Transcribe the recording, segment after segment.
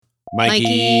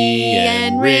Mikey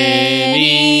and Rin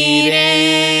eating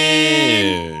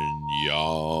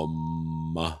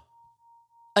yum.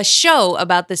 A show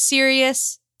about the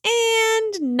serious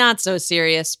and not so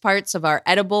serious parts of our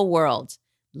edible world.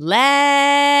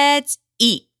 Let's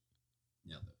eat.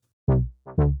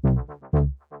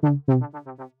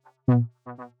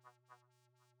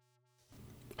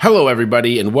 Hello,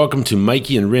 everybody, and welcome to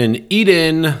Mikey and Rin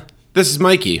Eatin'. This is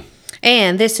Mikey.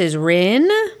 And this is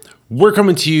Rin. We're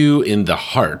coming to you in the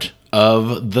heart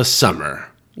of the summer.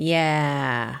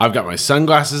 Yeah. I've got my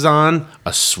sunglasses on,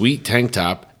 a sweet tank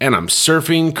top, and I'm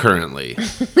surfing currently.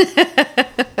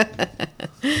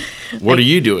 What are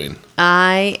you doing?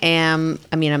 I'm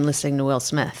listening to Will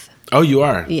Smith. Oh, you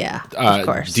are? Yeah, of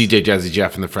course. DJ Jazzy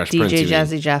Jeff and the Fresh Prince. DJ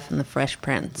Jazzy Jeff and the Fresh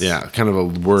Prince. Yeah, kind of a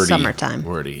wordy. Summertime.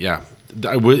 Wordy, yeah.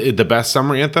 The best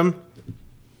summer anthem?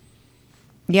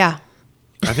 Yeah.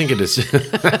 I think it is.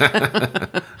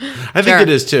 I think it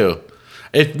is too.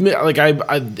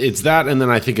 It's that, and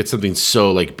then I think it's something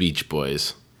so like Beach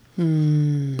Boys.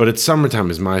 But it's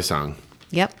 "Summertime" is my song.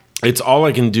 Yep. It's all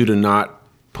I can do to not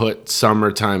put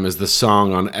 "Summertime" as the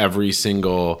song on every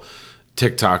single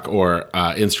TikTok or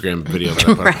Instagram video that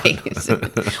I put Right.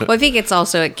 Well, I think it's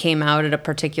also it came out at a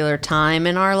particular time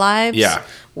in our lives. Yeah.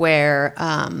 Where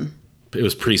It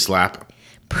was pre-slap.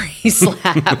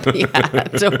 pre-slap. Yeah,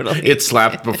 totally. It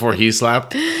slapped before he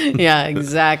slapped. Yeah,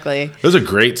 exactly. It was a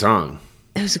great song.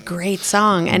 It was a great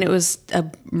song, and it was a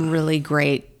really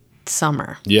great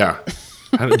summer. Yeah.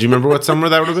 Do you remember what summer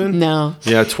that would have been? No.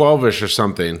 Yeah, 12-ish or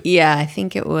something. Yeah, I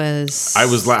think it was. I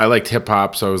liked hip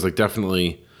hop, so I was like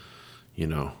definitely, in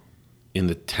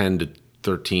the 10 to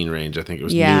 13 range. I think it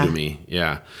was new to me.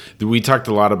 Yeah. We talked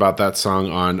a lot about that song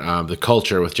on The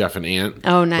Culture with Jeff and Ant.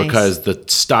 Oh, nice. Because the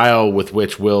style with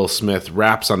which Will Smith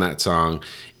raps on that song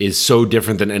is so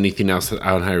different than anything else that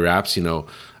on how he raps,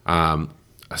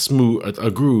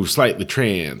 a groove slightly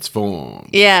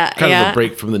transformed. Yeah, kind of a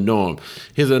break from the norm.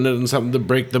 Here's something to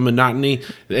break the monotony.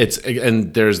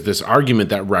 And there's this argument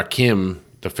that Rakim,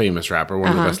 the famous rapper,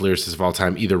 one of the best lyricists of all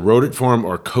time, either wrote it for him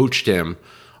or coached him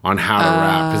on how to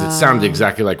rap, because it sounded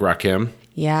exactly like Rakim.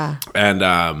 Yeah. And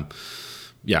I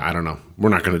don't know. We're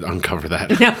not going to uncover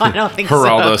that. No, I don't think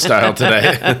Geraldo style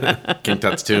today. King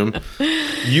Tut's tomb.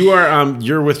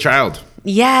 You're with child.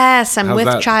 Yes, I'm How's with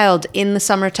that? child in the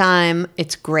summertime.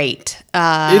 It's great.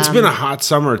 It's been a hot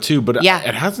summer too, but yeah.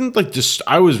 It hasn't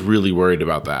I was really worried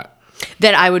about that.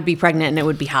 That I would be pregnant and it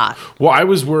would be hot. Well, I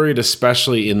was worried,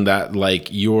 especially in that,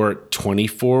 you're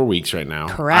 24 weeks right now.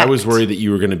 Correct. I was worried that you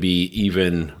were going to be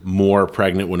even more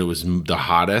pregnant when it was the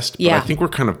hottest. But yeah. I think we're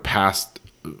kind of past.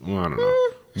 Well, I don't know.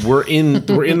 We're in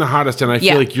the hottest, and I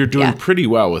feel like you're doing pretty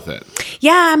well with it.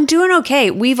 Yeah, I'm doing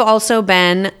okay. We've also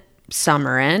been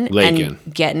summering Laking. And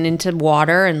getting into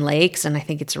water and lakes, and I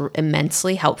think it's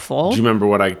immensely helpful. Do you remember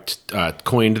what I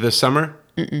coined this summer?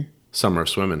 Summer of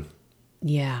swimming.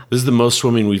 Yeah. This is the most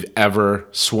swimming we've ever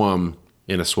swum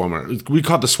in a swimmer. We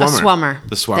call it the swimmer. A swummer.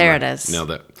 The swummer. There it is. Nailed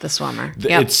it. The swummer.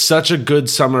 Yep. It's such a good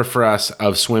summer for us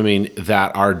of swimming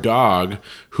that our dog,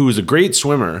 who is a great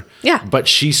swimmer, but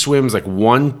she swims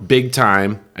one big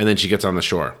time and then she gets on the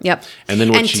shore. Yep. And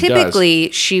then what she does... typically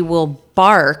she will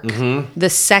bark the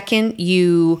second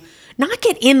you... not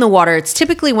get in the water. It's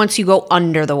typically once you go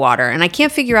under the water. And I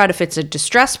can't figure out if it's a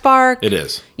distress bark. It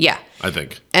is. Yeah. I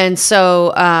think. And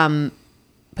so...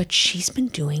 but she's been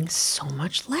doing so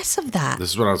much less of that. This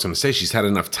is what I was going to say. She's had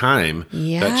enough time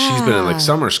that she's been in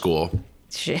summer school.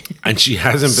 And she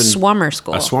hasn't been... Swummer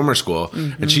school. A swummer school.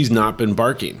 Mm-hmm. And she's not been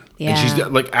barking. Yeah. And she's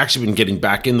actually been getting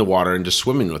back in the water and just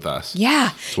swimming with us.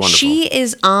 Yeah. It's wonderful. She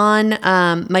is on...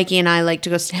 Mikey and I like to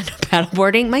go stand-up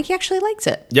paddleboarding. Mikey actually likes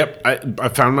it. Yep. I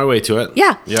found my way to it.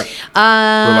 Yeah. Yep.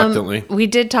 Reluctantly. We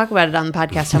did talk about it on the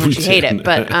podcast, how much you hate it.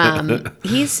 But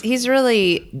he's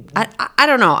really... I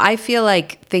don't know. I feel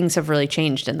like things have really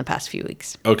changed in the past few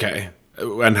weeks. Okay.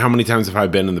 And how many times have I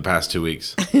been in the past 2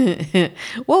 weeks?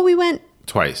 Well, we went...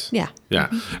 Twice. Yeah.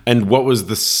 Yeah. And what was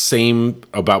the same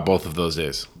about both of those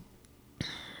days?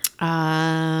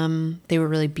 They were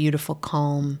really beautiful,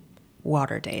 calm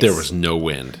water days. There was no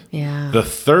wind. Yeah. The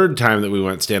third time that we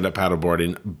went stand-up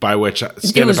paddleboarding, by which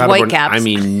stand-up paddleboarding, Whitecaps. I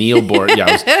mean kneel board. Yeah,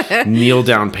 it was kneel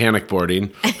down panic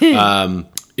boarding.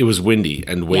 It was windy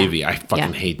and wavy. Yeah. I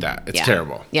fucking hate that. It's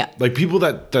terrible. Yeah. People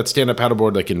that stand-up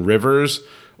paddleboard in rivers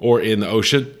or in the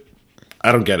ocean,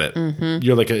 I don't get it. Mm-hmm.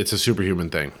 You're it's a superhuman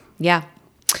thing. Yeah.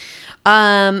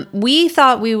 We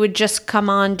thought we would just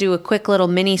come on, do a quick little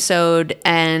mini-sode,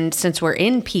 and since we're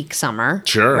in peak summer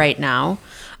right now,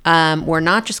 we're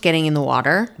not just getting in the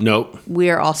water. Nope.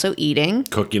 We are also eating.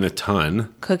 Cooking a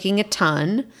ton.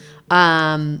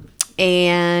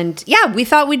 And yeah, we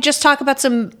thought we'd just talk about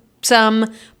some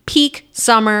some peak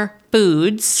summer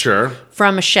foods. Sure.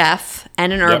 From a chef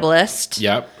and an herbalist.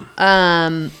 Yep.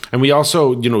 And we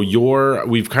also,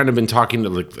 we've kind of been talking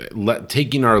to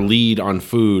taking our lead on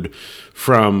food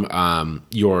from our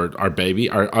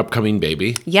upcoming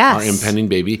baby. Yes. Our impending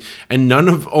baby. And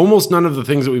almost none of the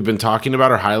things that we've been talking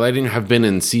about or highlighting have been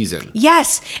in season.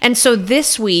 Yes. And so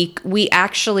this week we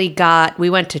actually we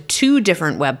went to 2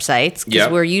 different websites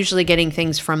because we're usually getting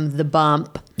things from The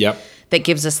Bump. Yep. That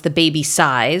gives us the baby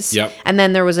size. Yep. And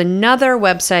then there was another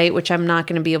website, which I'm not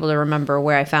going to be able to remember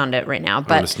where I found it right now.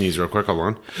 But I'm going to sneeze real quick. Hold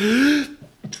on.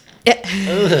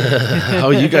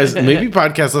 Oh, you guys, maybe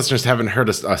podcast listeners haven't heard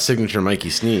a signature Mikey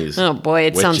sneeze. Oh, boy.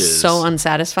 It sounds so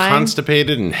unsatisfying.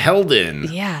 Constipated and held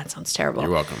in. Yeah, it sounds terrible.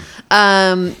 You're welcome.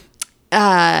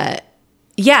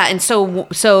 Yeah, and so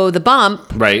The Bump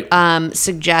right.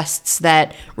 Suggests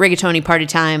that Rigatoni Party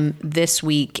Time this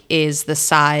week is the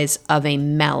size of a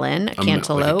melon, a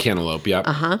cantaloupe. Like a cantaloupe, yeah.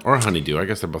 Uh-huh. Or a honeydew. I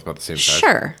guess they're both about the same size.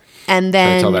 Sure. And then,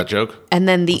 can I tell that joke? And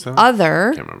then the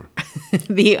other, can't remember.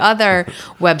 The other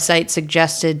website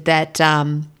suggested that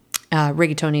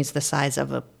rigatoni is the size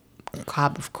of a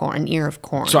cob of corn, an ear of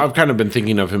corn. So I've kind of been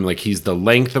thinking of him like he's the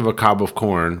length of a cob of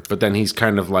corn, but then he's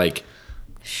kind of like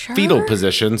fetal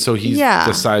position, so he's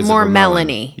the size more of a melon.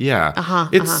 melony. Yeah,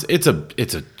 it's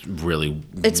a really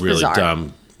bizarre.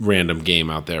 Dumb random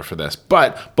game out there for this,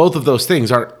 but both of those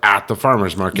things are at the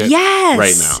farmers market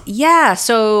right now. Yeah,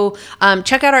 so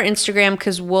check out our Instagram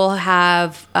because we'll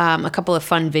have a couple of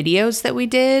fun videos that we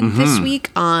did this week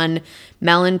on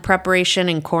melon preparation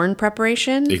and corn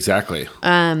preparation. Exactly.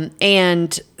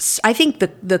 And I think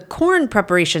the corn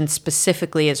preparation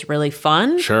specifically is really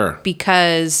fun. Sure.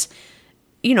 Because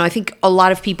I think a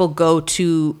lot of people go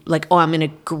to like, I'm going to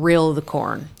grill the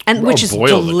corn, which is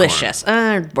delicious,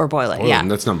 or boil it. Yeah,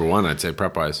 that's number one, I'd say,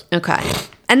 prep wise. Okay,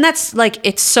 and that's like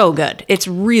it's so good. It's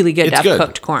really good to have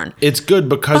cooked corn. It's good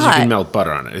because you can melt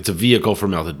butter on it. It's a vehicle for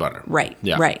melted butter. Right.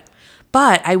 Yeah. Right.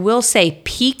 But I will say,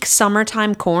 peak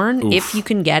summertime corn, if you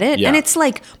can get it, and it's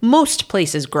like most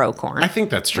places grow corn. I think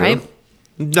that's true. Right?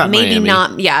 Not Maybe Miami.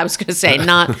 not. Yeah, I was going to say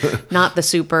not the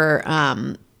super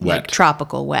like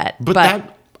tropical wet. But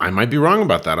that, I might be wrong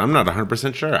about that. I'm not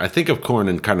 100% sure. I think of corn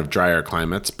in kind of drier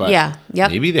climates, but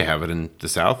maybe they have it in the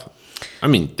South. I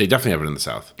mean, they definitely have it in the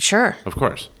South. Sure. Of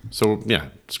course. So, yeah,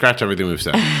 scratch everything we've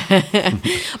said.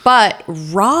 But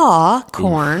raw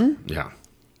corn,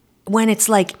 when it's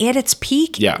like at its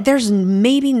peak, there's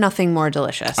maybe nothing more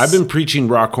delicious. I've been preaching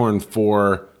raw corn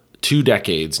for 2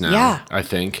 decades now, I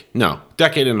think. No,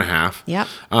 decade and a half. Yep.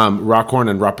 Raw corn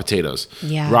and raw potatoes.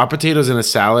 Yeah. Raw potatoes in a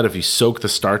salad, if you soak the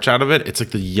starch out of it, it's like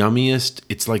the yummiest.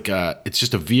 It's like it's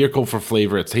just a vehicle for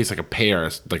flavor. It tastes like a pear,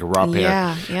 like a raw pear.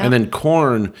 Yeah. And then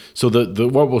corn, so the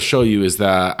what we'll show you is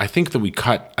that I think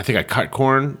I cut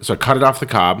corn, so I cut it off the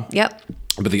cob. Yep.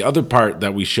 But the other part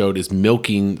that we showed is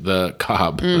milking the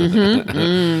cob.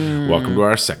 Welcome to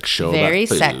our sex show. Very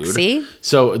about food. sexy.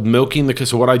 So milking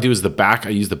so what I do is I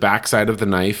use the back side of the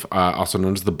knife, also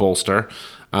known as the bolster.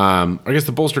 I guess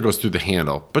the bolster goes through the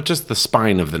handle, but just the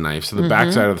spine of the knife. So the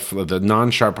back side of the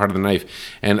non-sharp part of the knife.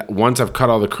 And once I've cut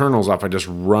all the kernels off, I just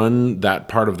run that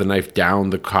part of the knife down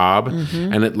the cob,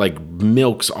 and it like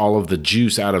milks all of the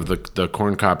juice out of the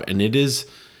corn cob. And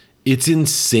it's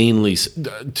insanely,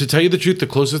 to tell you the truth, the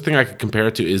closest thing I could compare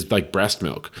it to is like breast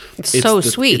milk. It's so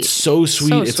sweet. It's so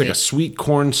sweet. It's like a sweet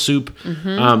corn soup.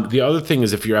 The other thing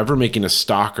is if you're ever making a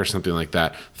stock or something like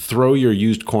that, throw your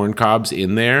used corn cobs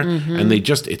in there and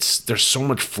there's so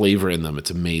much flavor in them. It's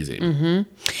amazing.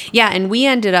 Yeah. And we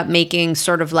ended up making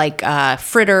sort of like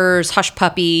fritters, hush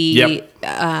puppy. Yep.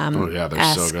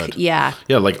 They're so good. Yeah.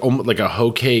 Yeah, like a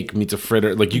hoe cake meets a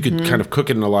fritter. Like you could kind of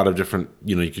cook it in a lot of different,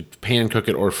 you could pan cook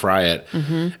it or fry it.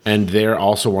 And they're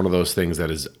also one of those things that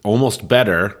is almost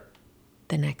better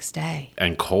the next day.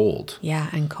 And cold. Yeah,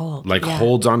 and cold. Like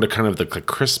holds on to kind of the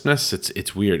crispness.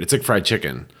 It's weird. It's like fried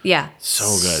chicken. Yeah. So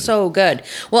good. So good.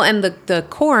 Well, and the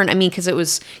corn, I mean, because it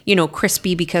was,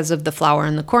 crispy because of the flour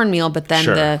and the cornmeal, but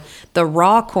then the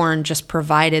raw corn just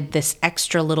provided this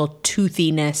extra little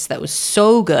toothiness that was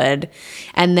so good.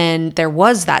 And then there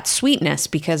was that sweetness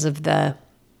because of the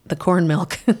corn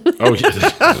milk. Oh,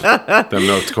 yeah. The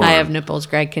milked corn. I have nipples,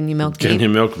 Greg. Can you milk me? Can you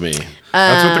milk me?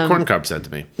 That's what the corn cob said to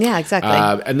me. Yeah, exactly.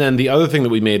 And then the other thing that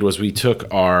we made was we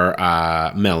took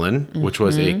our melon, which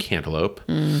was a cantaloupe,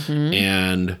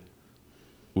 and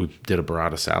we did a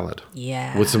burrata salad.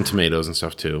 Yeah. With some tomatoes and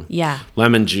stuff too. Yeah.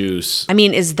 Lemon juice. I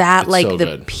mean, is that like so the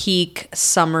good. peak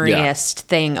summariest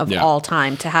thing of all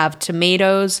time? To have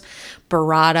tomatoes,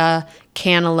 burrata,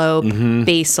 cantaloupe,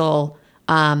 basil,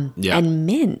 and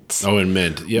mint. Oh, and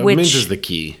mint. Yeah, mint is the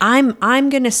key. I'm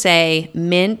gonna say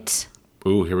mint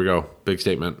Ooh, here we go. Big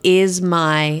statement. is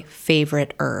my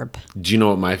favorite herb. Do you know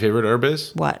what my favorite herb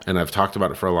is? What? And I've talked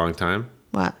about it for a long time.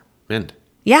 What? Mint.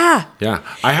 Yeah. Yeah.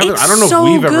 I haven't. It's I don't know so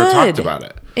if we've ever talked good. about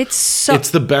it. It's It's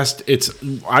the best.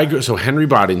 So Henry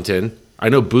Boddington. I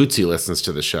know Bootsy listens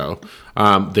to the show.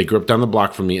 They grew up down the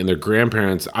block from me, and their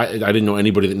grandparents. I didn't know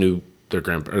anybody that knew their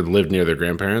or lived near their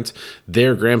grandparents.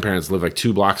 Their grandparents lived like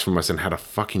 2 blocks from us and had a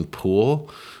fucking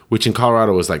pool, which in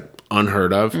Colorado was like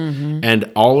unheard of. And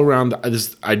all around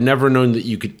this, I'd never known that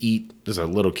you could eat. As a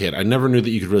little kid, I never knew that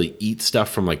you could really eat stuff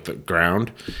from like the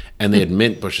ground. And they had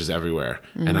mint bushes everywhere,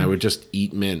 and I would just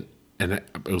eat mint, and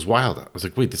it was wild. I was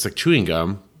like, wait, this is like chewing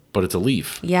gum, but it's a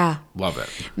leaf. Yeah. Love it.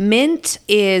 Mint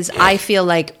is, I feel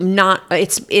like,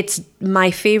 it's my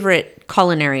favorite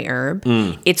culinary herb.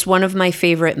 It's one of my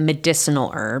favorite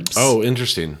medicinal herbs. Oh,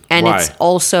 interesting. And Why? it's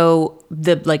also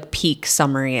the like peak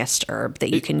summeriest herb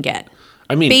that you can get.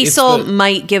 I mean, basil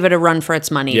might give it a run for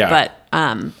its money, Yeah. but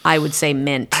I would say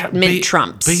mint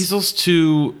trumps. Basil's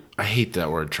too. I hate that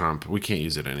word Trump. We can't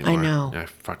use it anymore. I know. I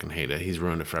fucking hate it. He's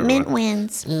ruined it for everyone. Mint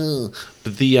wins.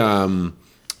 But the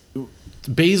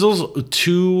basil's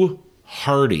too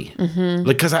hardy. Like,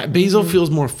 because basil feels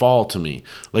more fall to me.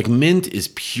 Like mint is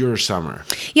pure summer.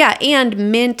 Yeah,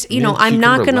 and mint, I'm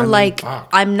not cucumber, gonna lemon, fuck.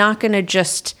 I'm not gonna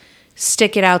just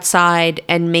stick it outside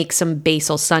and make some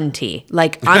basil sun tea.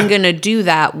 Like I'm gonna do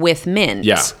that with mint.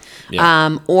 Yeah.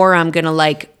 Or I'm gonna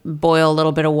like boil a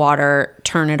little bit of water,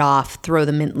 turn it off, throw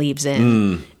the mint leaves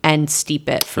in, and steep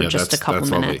it for just a couple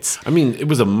minutes. Lovely. I mean, it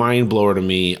was a mind blower to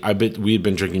me. I bet we had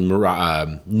been drinking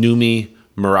Numi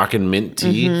Moroccan mint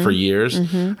tea for years.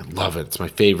 I love it. It's my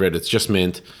favorite. It's just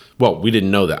mint. Well, we didn't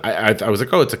know that. I was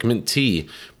like, oh, it's like mint tea,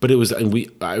 but it was. And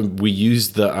we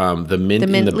used the mint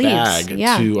in the leaves. bag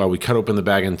Yeah. to. We cut open the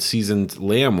bag and seasoned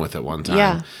lamb with it one time.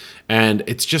 Yeah. And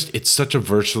it's such a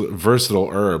versatile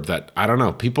herb that I don't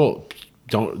know. People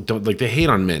don't like, they hate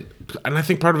on mint, and I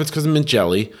think part of it's because of mint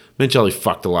jelly. Mint jelly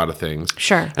fucked a lot of things.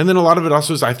 Sure. And then a lot of it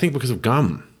also is, I think, because of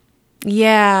gum.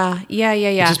 Yeah.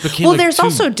 just became Well, like there's too-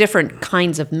 also different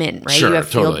kinds of mint, right? Sure, You have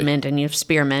field totally. mint and you have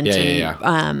spearmint.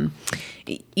 Yeah.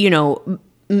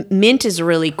 Mint is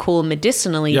really cool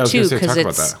medicinally Yeah, I was too, gonna say, because talk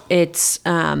about that. it's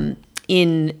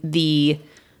in the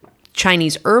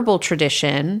Chinese herbal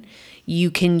tradition.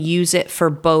 You can use it for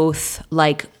both,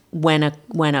 like when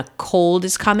a cold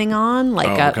is coming on, like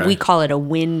okay. we call it a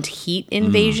wind heat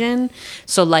invasion.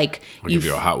 So like I'll give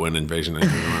you a hot wind invasion.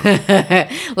 Anything you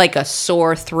want. like a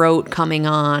sore throat coming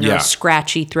on or Yeah. a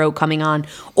scratchy throat coming on,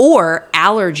 or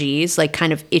allergies, like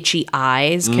kind of itchy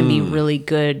eyes can be really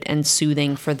good and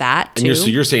soothing for that too. And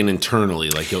you're saying internally,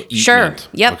 like you'll eat Sure. mint.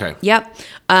 Yep. Okay. Yep.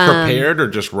 Prepared or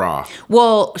just raw?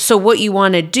 Well, so what you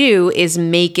want to do is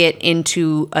make it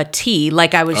into a tea,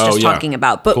 like I was just yeah. talking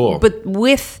about. But Cool. but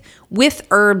with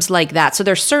herbs like that, so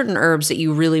there's certain herbs that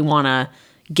you really want to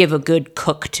give a good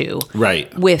cook to. Right.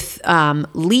 With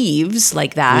leaves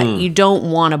like that, you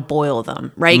don't want to boil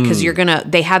them, right? Because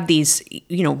they have these,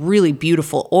 really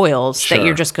beautiful oils that Sure.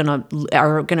 you're just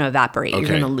are gonna evaporate. You're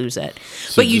Okay. gonna lose it.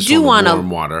 So But you just do want want warm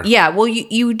water. Yeah, well,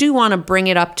 you do want to bring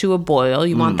it up to a boil.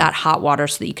 You want that hot water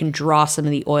so that you can draw some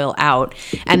of the oil out,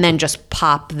 and then just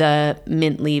pop the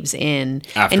mint leaves in.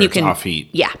 After and you it's can, off heat.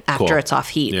 Yeah, after Cool. it's off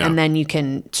heat, Yeah. and then you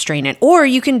can strain it, or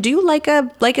you can do like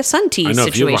a sun tea I know,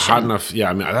 if you have a situation. hot enough. Yeah,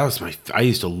 I mean, that was I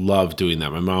used to love doing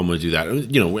that. My mom would do that.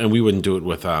 And we wouldn't do it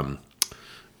with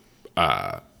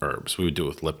herbs. We would do it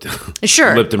with Lipton.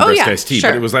 Sure. Lipton Oh, brisk yeah, iced tea.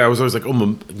 sure. But it was like, I was always like,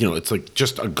 it's like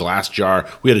just a glass jar.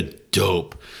 We had a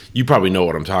dope. You probably know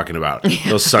what I'm talking about.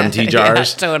 Those sun tea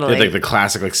jars. totally. They had like the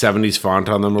classic like 70s font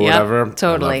on them or Yep, whatever.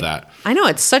 Totally. I love that. I know,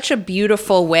 it's such a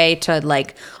beautiful way to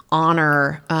like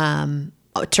honor,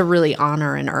 to really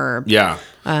honor an herb. Yeah.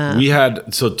 We had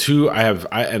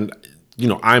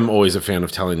I'm always a fan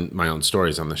of telling my own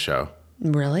stories on the show.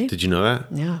 Really? Did you know that?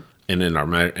 Yeah. And in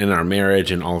our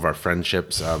marriage and all of our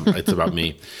friendships, it's about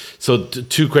me. So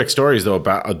two quick stories though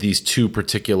about these two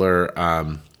particular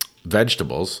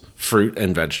vegetables, fruit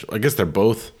and vegetable. I guess they're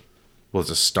both. Well, it's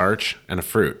a starch and a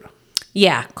fruit.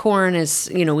 Yeah, corn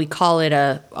is, we call it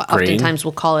oftentimes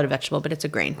we'll call it a vegetable, but it's a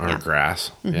grain. Or Yeah.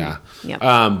 grass. Yeah. Yep.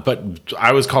 But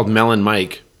I was called Melon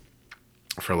Mike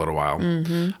for a little while,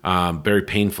 very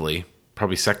painfully,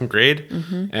 probably second grade.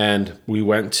 And we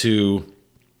went to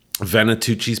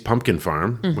Venatucci's pumpkin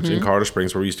farm, which is in Colorado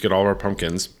Springs, where we used to get all of our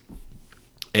pumpkins.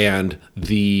 And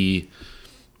they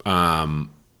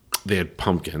had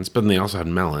pumpkins, but then they also had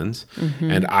melons.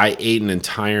 And I ate an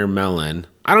entire melon.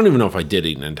 I don't even know if I did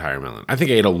eat an entire melon. I think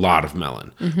I ate a lot of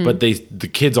melon. But the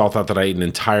kids all thought that I ate an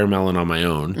entire melon on my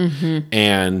own.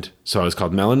 And so I was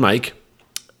called Melon Mike,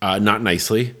 not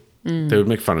nicely. They would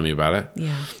make fun of me about it.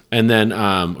 Yeah. And then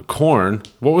corn.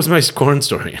 What was my corn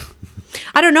story?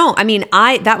 I don't know. I mean,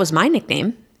 that was my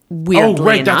nickname. Weirdly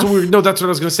right. enough. That's what I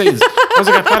was going to say. I was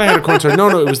like, I thought I had a corn story. No,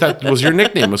 it was your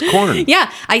nickname. Was corn.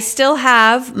 Yeah. I still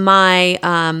have my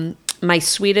my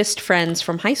sweetest friends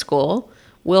from high school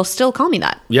will still call me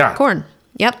that. Yeah. Corn.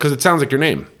 Yep. Because it sounds like your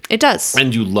name. It does.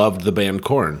 And you loved the band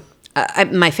Korn.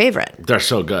 My favorite. They're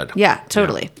so good. Yeah,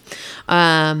 totally.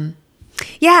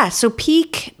 Yeah. So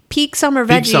peak summer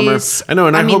veggies. Peak summer. I know,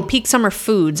 and I mean, hope peak summer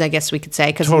foods, I guess we could say,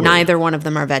 because Totally. neither one of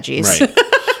them are veggies. Right.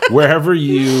 Wherever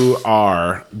you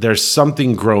are, there's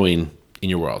something growing in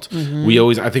your world.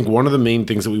 I think one of the main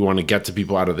things that we want to get to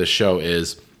people out of this show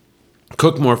is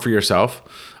cook more for yourself,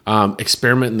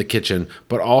 experiment in the kitchen,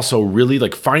 but also really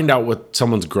like find out what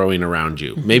someone's growing around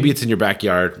you. Maybe it's in your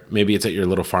backyard, maybe it's at your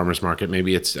little farmer's market,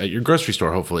 maybe it's at your grocery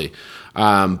store, hopefully.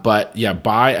 But yeah,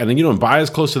 buy as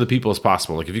close to the people as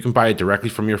possible. Like if you can buy it directly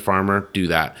from your farmer, do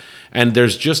that. And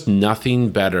there's just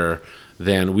nothing better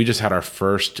than we just had our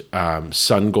first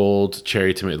sun gold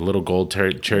cherry tomato, little gold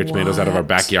cherry tomatoes out of our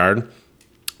backyard,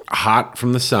 hot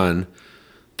from the sun.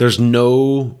 There's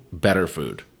no better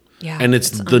food. Yeah, and it's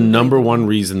the number one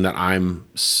reason that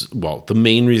the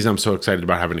main reason I'm so excited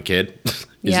about having a kid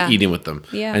is eating with them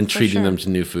and treating them to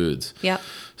new foods. Yeah.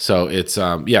 So it's,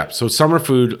 so summer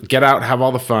food, get out, have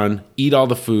all the fun, eat all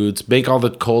the foods, make all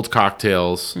the cold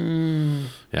cocktails.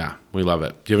 Yeah, we love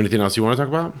it. Do you have anything else you want to talk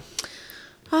about?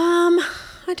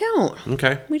 I don't.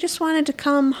 Okay. We just wanted to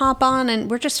come hop on,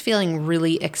 and we're just feeling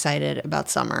really excited about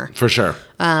summer. For sure.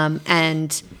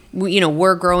 And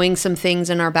we're growing some things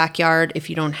in our backyard. If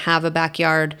you don't have a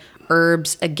backyard,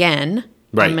 herbs again.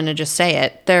 Right. I'm going to just say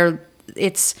it.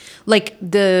 It's like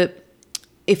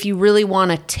if you really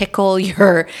want to tickle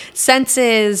your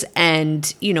senses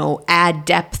and, add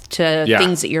depth to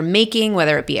things that you're making,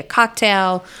 whether it be a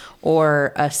cocktail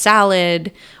or a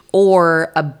salad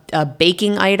or a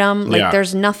baking item,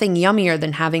 there's nothing yummier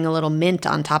than having a little mint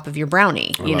on top of your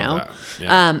brownie, I love that.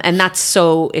 Yeah. And it's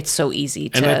so easy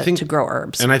to grow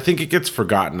herbs. And I think it gets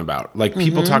forgotten about. Like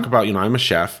people talk about, I'm a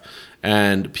chef,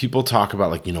 and people talk about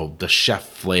like, the chef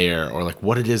flair or like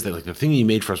what it is that like the thing you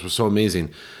made for us was so amazing.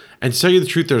 And to tell you the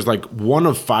truth, there's like one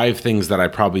of 5 things that I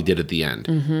probably did at the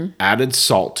end. Added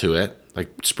salt to it. Like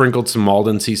sprinkled some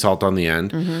Maldon sea salt on the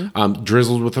end,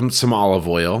 drizzled with some olive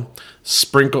oil,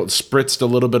 spritzed a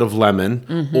little bit of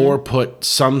lemon, or put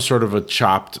some sort of a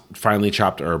finely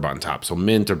chopped herb on top. So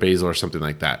mint or basil or something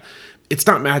like that. It's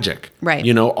not magic.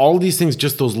 Right. All these things,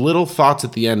 just those little thoughts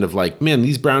at the end of like, man,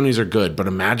 these brownies are good, but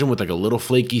imagine with like a little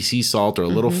flaky sea salt or a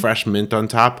little fresh mint on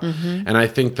top. And I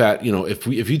think that,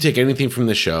 if you take anything from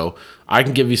the show, I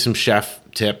can give you some chef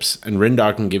tips, and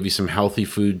Rindog can give you some healthy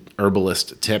food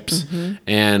herbalist tips.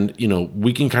 And,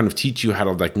 we can kind of teach you how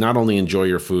to like not only enjoy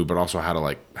your food, but also how to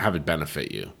like have it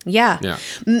benefit you. Yeah. Yeah.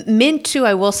 Mint too,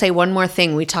 I will say one more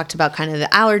thing. We talked about kind of the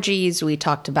allergies. We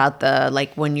talked about the,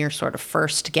 like when you're sort of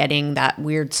first getting that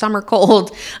weird summer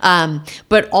cold.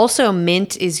 But also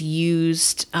mint is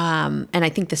used, and I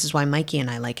think this is why Mikey and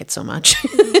I like it so much,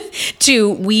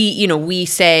 we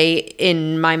say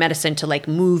in my medicine to like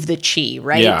move the chi,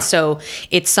 right? Yeah. So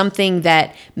it's something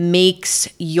that makes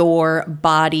your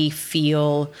body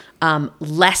feel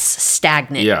less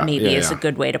stagnant, is a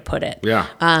good way to put it. Yeah.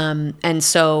 And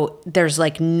so there's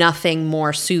like nothing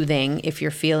more soothing if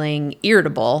you're feeling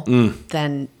irritable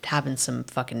than having some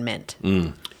fucking mint.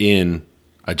 In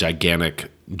a gigantic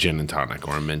gin and tonic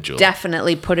or a mint julep.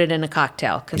 Definitely put it in a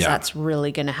cocktail because that's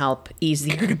really going to help ease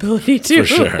the irritability too. For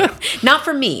sure. Not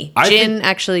for me. Gin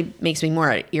actually makes me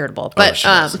more irritable. But she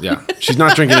does. Yeah, she's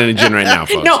not drinking any gin right now,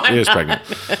 folks. No, she is pregnant.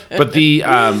 But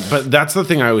but that's the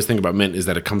thing I always think about mint is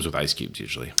that it comes with ice cubes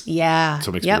usually. Yeah. So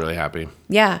it makes me really happy.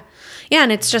 Yeah. Yeah,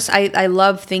 and it's just I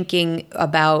love thinking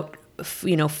about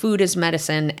food as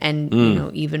medicine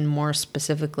and even more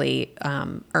specifically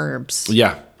herbs.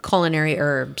 Yeah. Culinary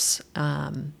herbs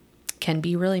can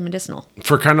be really medicinal.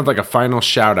 For kind of like a final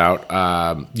shout out,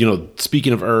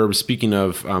 speaking of herbs, speaking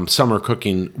of summer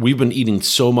cooking, we've been eating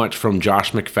so much from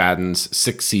Josh McFadden's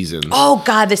 6 Seasons. Oh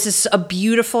God, this is a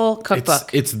beautiful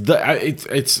cookbook.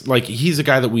 It's like he's a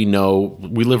guy that we know.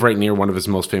 We live right near one of his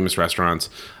most famous restaurants.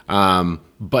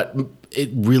 But it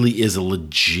really is a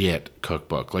legit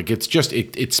cookbook. Like it's just,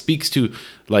 it speaks to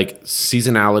like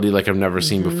seasonality like I've never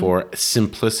seen before,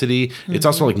 simplicity. It's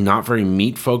also like not very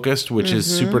meat focused, which is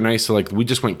super nice. So like we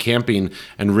just went camping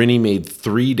and Rinny made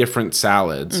 3 different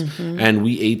salads and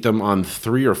we ate them on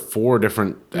 3 or 4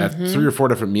 different, at 3 or 4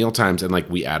 different meal times. And like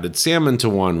we added salmon to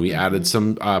one, we added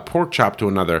some pork chop to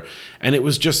another. And it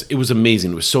was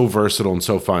amazing. It was so versatile and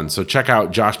so fun. So check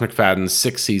out Josh McFadden's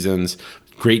 6 Seasons.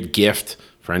 Great gift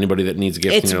for anybody that needs a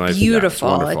gift It's in your life. beautiful.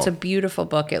 Yeah, it's a beautiful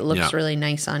book. It looks Yeah. really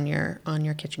nice on your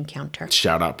kitchen counter.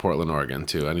 Shout out Portland, Oregon,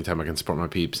 too. Anytime I can support my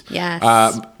peeps.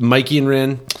 Yes. Mikey and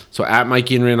Rin. So at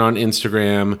Mikey and Rin on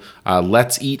Instagram.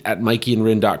 Let's eat at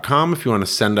mikeyandrin.com if you want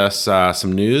to send us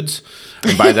some nudes.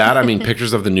 And by that, I mean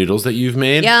pictures of the noodles that you've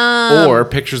made. Yum. Or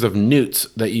pictures of newts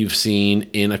that you've seen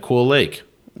in a cool lake.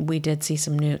 We did see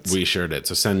some newts. We sure did.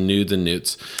 So send nudes and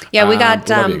newts. Yeah, we got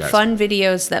love you guys. fun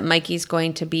videos that Mikey's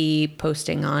going to be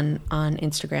posting on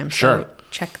Instagram. Sure. So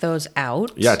check those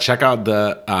out. Yeah, check out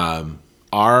the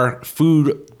our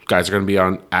food guys are going to be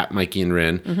on at Mikey and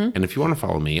Rin. And if you want to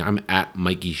follow me, I'm at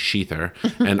Mikey Sheether.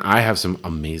 And I have some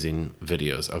amazing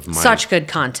videos of my Such good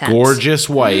content. gorgeous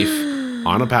wife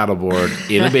on a paddleboard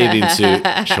in a bathing suit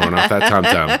showing off that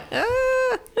tum-tum.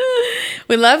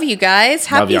 We love you guys.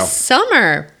 Happy y'all.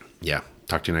 summer. Yeah.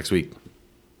 Talk to you next week.